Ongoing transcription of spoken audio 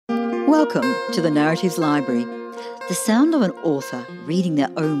Welcome to the Narratives Library. The sound of an author reading their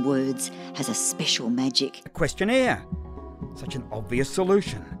own words has a special magic. A questionnaire. Such an obvious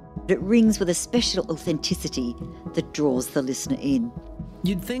solution. It rings with a special authenticity that draws the listener in.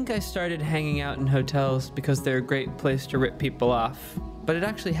 You'd think I started hanging out in hotels because they're a great place to rip people off, but it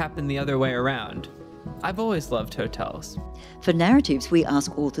actually happened the other way around. I've always loved hotels. For Narratives, we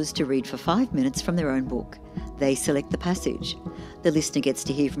ask authors to read for 5 minutes from their own book. They select the passage. The listener gets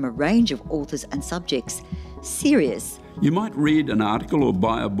to hear from a range of authors and subjects. Serious. You might read an article or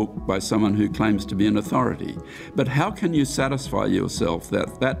buy a book by someone who claims to be an authority, but how can you satisfy yourself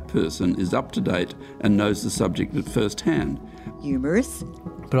that that person is up to date and knows the subject at first hand? Humorous.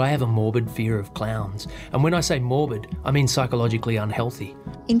 But I have a morbid fear of clowns. And when I say morbid, I mean psychologically unhealthy.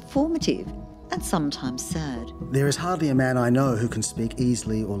 Informative. And sometimes sad. There is hardly a man I know who can speak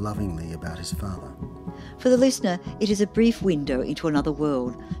easily or lovingly about his father. For the listener, it is a brief window into another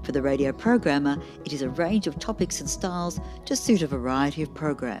world. For the radio programmer, it is a range of topics and styles to suit a variety of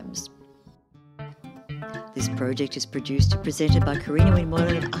programs. This project is produced and presented by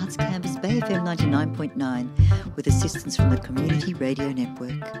Wynn-Moylan of Arts Campus Bay FM 99.9 with assistance from the Community Radio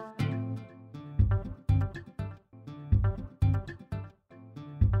Network.